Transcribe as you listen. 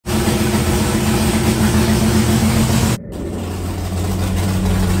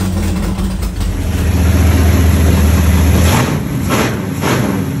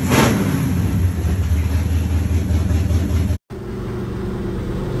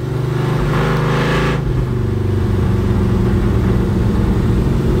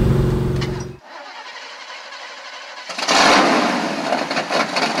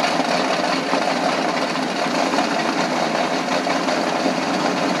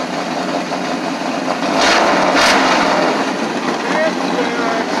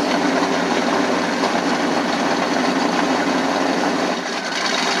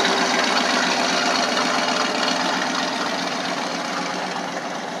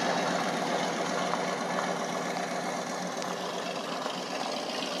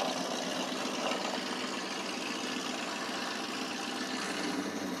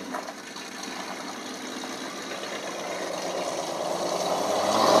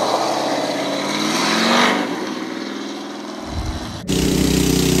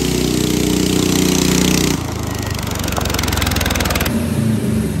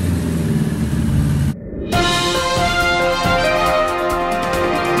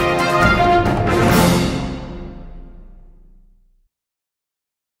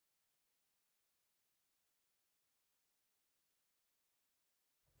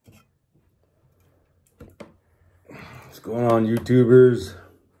going on, YouTubers?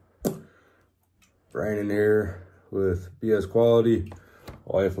 Brandon here with BS Quality,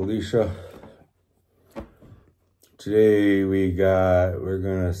 wife Alicia. Today we're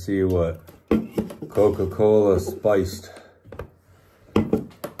gonna see what Coca-Cola spiced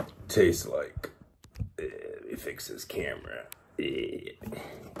tastes like. Let me fix this camera. It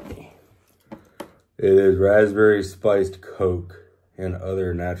is raspberry spiced Coke and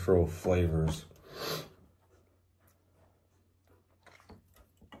other natural flavors.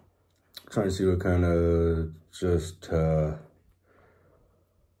 Trying to see what kind of just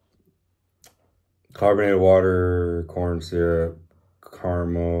carbonated water, corn syrup,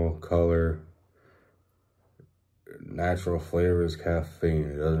 caramel color, natural flavors, caffeine.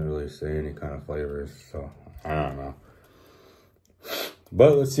 It doesn't really say any kind of flavors, so I don't know.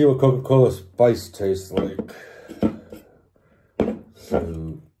 But let's see what Coca-Cola Spice tastes like.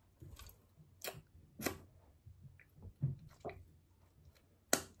 So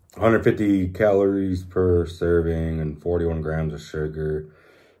 150 calories per serving and 41 grams of sugar,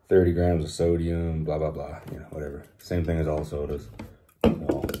 30 grams of sodium, blah, blah, blah. You know, whatever. Same thing as all sodas.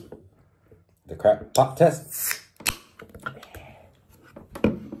 So, the crack pot test.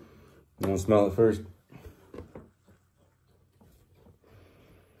 You want to smell it first?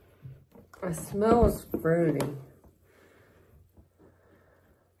 It smells fruity.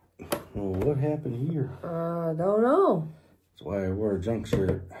 Well, what happened here? I don't know. That's why I wore a junk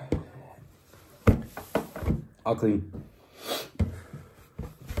shirt. I'll clean.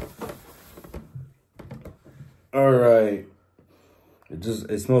 All right.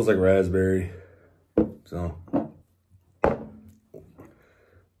 It smells like raspberry. So.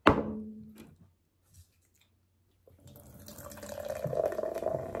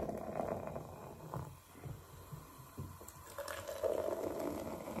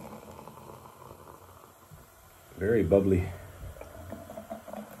 Very bubbly.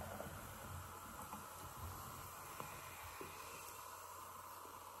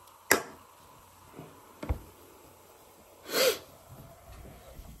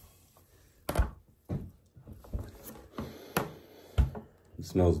 It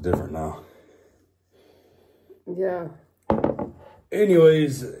smells different now. Yeah.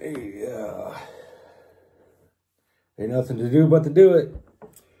 Anyways, ain't nothing to do but to do it.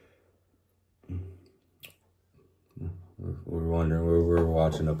 We're wondering where we're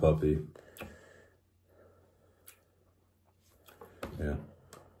watching a puppy. Yeah.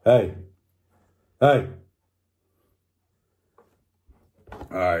 Hey. Hey.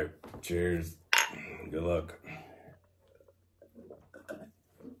 All right. Cheers. Good luck.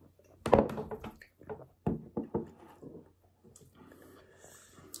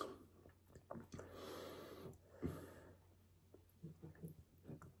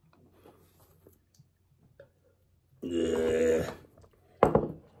 Yeah.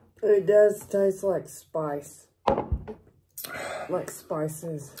 It does taste like spice. Like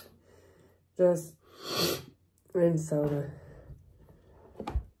spices. Just in soda.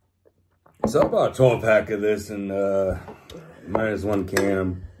 So I bought a 12-pack of this and minus one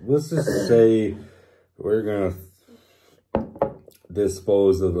can. Let's just say we're gonna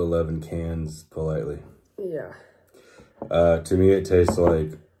dispose of 11 cans politely. Yeah. To me it tastes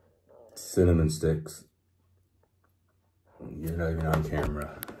like cinnamon sticks. You're not even on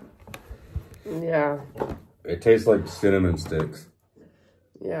camera. Yeah. It tastes like cinnamon sticks.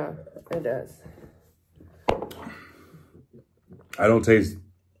 Yeah, it does. I don't taste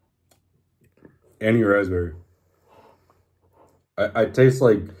any raspberry. I taste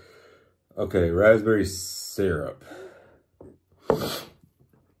like, okay, raspberry syrup.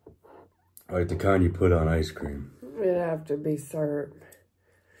 Like the kind you put on ice cream. It'd have to be syrup.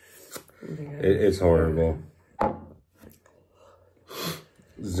 It's horrible.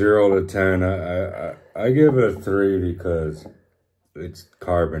 0 to 10, I give it a 3 because it's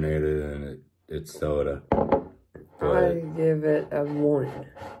carbonated and it's soda. But I give it a 1.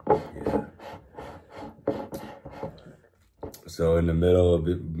 Yeah. So in the middle of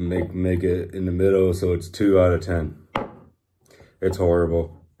it, make it in the middle so it's 2 out of 10. It's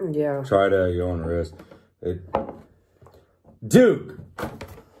horrible. Yeah. Try that at your own risk. Duke.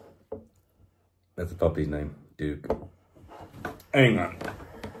 That's the puppy's name, Duke. Hang on.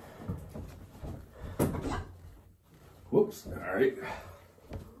 Whoops. All right.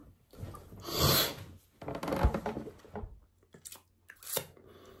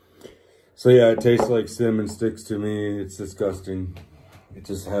 So yeah, it tastes like cinnamon sticks to me. It's disgusting. It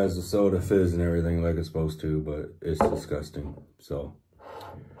just has the soda fizz and everything like it's supposed to, but it's disgusting. So,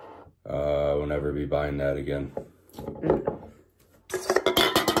 we'll never be buying that again.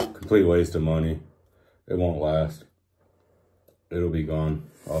 Complete waste of money. It won't last. it'll be gone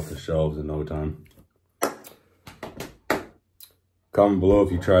off the shelves in no time. Comment below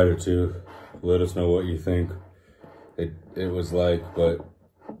if you tried it too. Let us know what you think it was like, but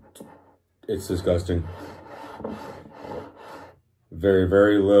it's disgusting. Very,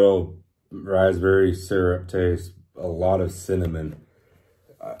 very little raspberry syrup taste. A lot of cinnamon.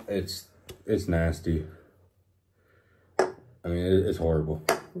 It's nasty. I mean, it's horrible.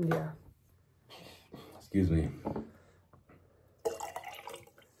 Yeah. Excuse me.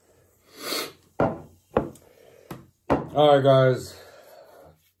 Alright guys,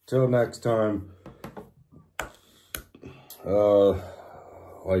 till next time,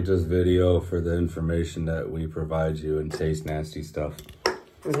 like this video for the information that we provide you and taste nasty stuff.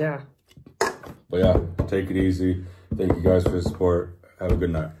 Yeah. But yeah, take it easy. Thank you guys for the support. Have a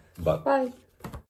good night. Bye. Bye.